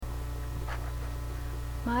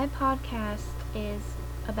My podcast is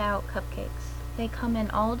about cupcakes. They come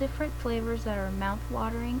in all different flavors that are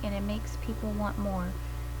mouth-watering and it makes people want more.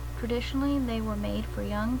 Traditionally, they were made for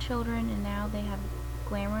young children and now they have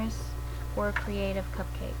glamorous or creative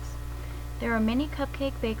cupcakes. There are many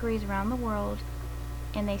cupcake bakeries around the world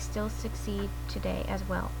and they still succeed today as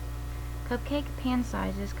well. Cupcake pan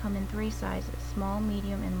sizes come in 3 sizes: small,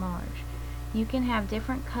 medium, and large. You can have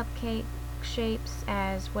different cupcake shapes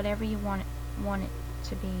as whatever you want it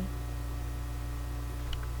to be.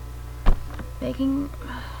 Baking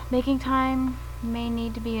baking time may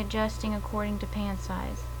need to be adjusting according to pan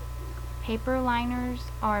size. Paper liners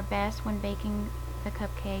are best when baking the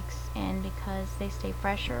cupcakes and because they stay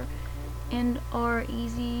fresher and are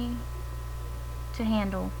easy to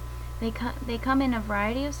handle. They come in a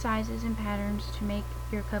variety of sizes and patterns to make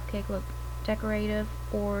your cupcake look decorative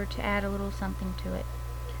or to add a little something to it.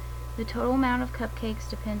 The total amount of cupcakes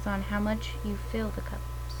depends on how much you fill the cups.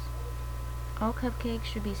 All cupcakes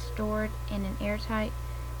should be stored in an airtight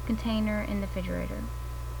container in the refrigerator.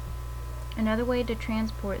 Another way to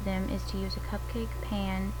transport them is to use a cupcake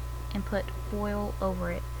pan and put foil over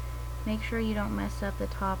it. Make sure you don't mess up the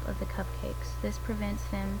top of the cupcakes. This prevents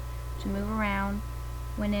them to move around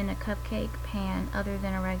when in a cupcake pan other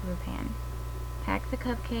than a regular pan. Pack the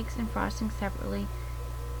cupcakes and frosting separately.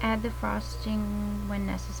 Add the frosting when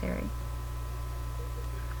necessary.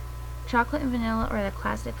 Chocolate and vanilla are the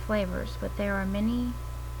classic flavors, but there are many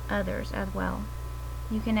others as well.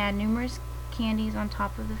 You can add numerous candies on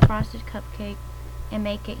top of the frosted cupcake and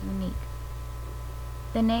make it unique.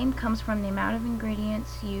 The name comes from the amount of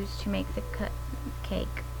ingredients used to make the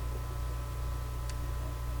cake.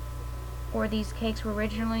 Or these cakes were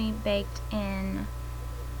originally baked in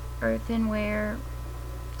earthenware,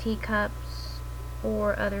 teacups,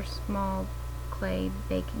 or other small clay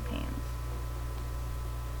baking pans.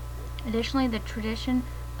 Additionally, the tradition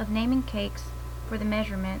of naming cakes for the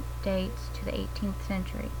measurement dates to the 18th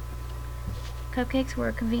century. Cupcakes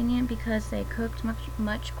were convenient because they cooked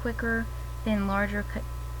much quicker than larger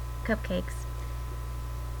cupcakes.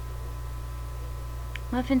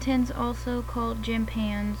 Muffin tins, also called gem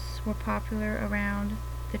pans, were popular around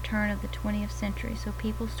the turn of the 20th century, so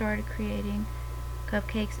people started creating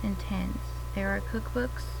cupcakes in tins. There are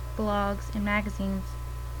cookbooks, blogs, and magazines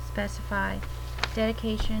specify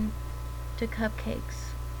dedication to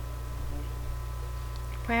cupcakes.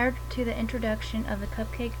 Prior to the introduction of the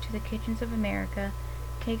cupcake to the kitchens of America,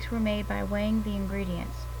 cakes were made by weighing the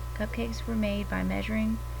ingredients. Cupcakes were made by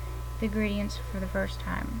measuring the ingredients for the first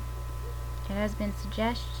time. It has been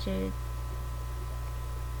suggested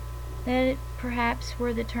that it perhaps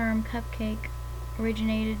where the term cupcake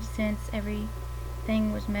originated, since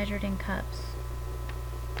everything was measured in cups.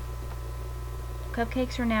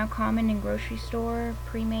 Cupcakes are now common in grocery store,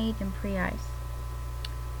 pre-made and pre-ice.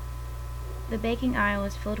 The baking aisle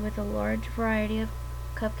is filled with a large variety of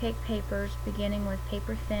cupcake papers, beginning with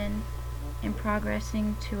paper thin and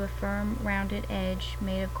progressing to a firm, rounded edge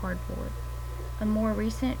made of cardboard. A more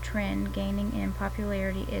recent trend gaining in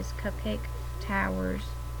popularity is cupcake towers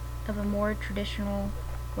of a more traditional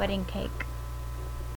wedding cake.